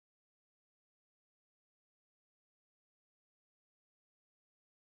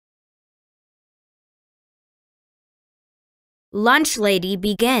Lunch Lady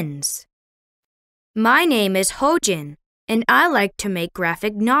begins. My name is Hojin, and I like to make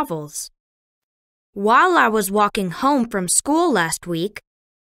graphic novels. While I was walking home from school last week,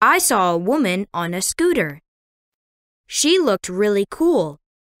 I saw a woman on a scooter. She looked really cool,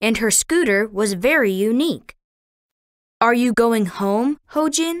 and her scooter was very unique. Are you going home,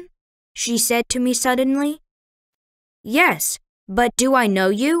 Hojin? She said to me suddenly. Yes, but do I know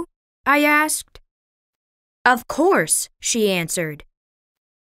you? I asked. Of course, she answered.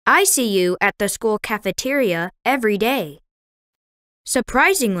 I see you at the school cafeteria every day.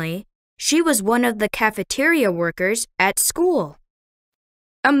 Surprisingly, she was one of the cafeteria workers at school.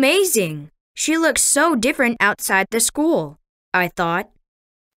 Amazing! She looks so different outside the school, I thought.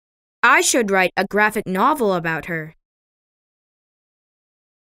 I should write a graphic novel about her.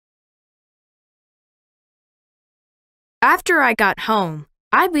 After I got home,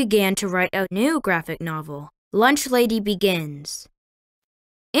 I began to write a new graphic novel, Lunch Lady Begins.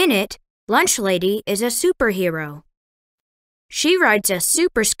 In it, Lunch Lady is a superhero. She rides a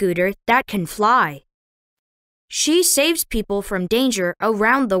super scooter that can fly. She saves people from danger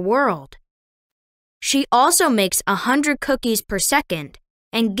around the world. She also makes 100 cookies per second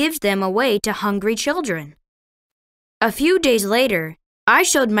and gives them away to hungry children. A few days later, I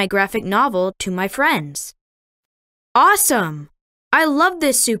showed my graphic novel to my friends. Awesome! I love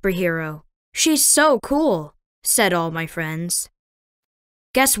this superhero. She's so cool, said all my friends.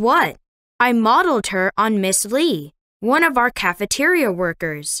 Guess what? I modeled her on Miss Lee, one of our cafeteria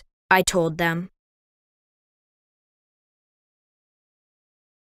workers, I told them.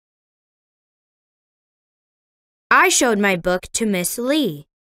 I showed my book to Miss Lee.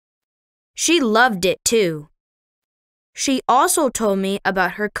 She loved it too. She also told me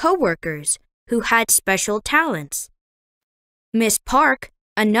about her coworkers who had special talents. Miss Park,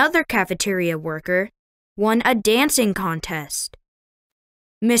 another cafeteria worker, won a dancing contest.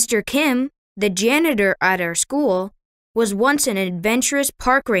 Mr. Kim, the janitor at our school, was once an adventurous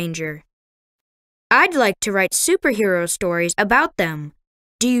park ranger. I'd like to write superhero stories about them.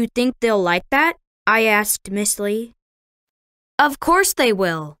 Do you think they'll like that? I asked Miss Lee. Of course they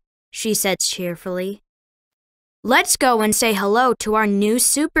will, she said cheerfully. Let's go and say hello to our new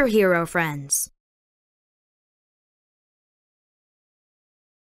superhero friends.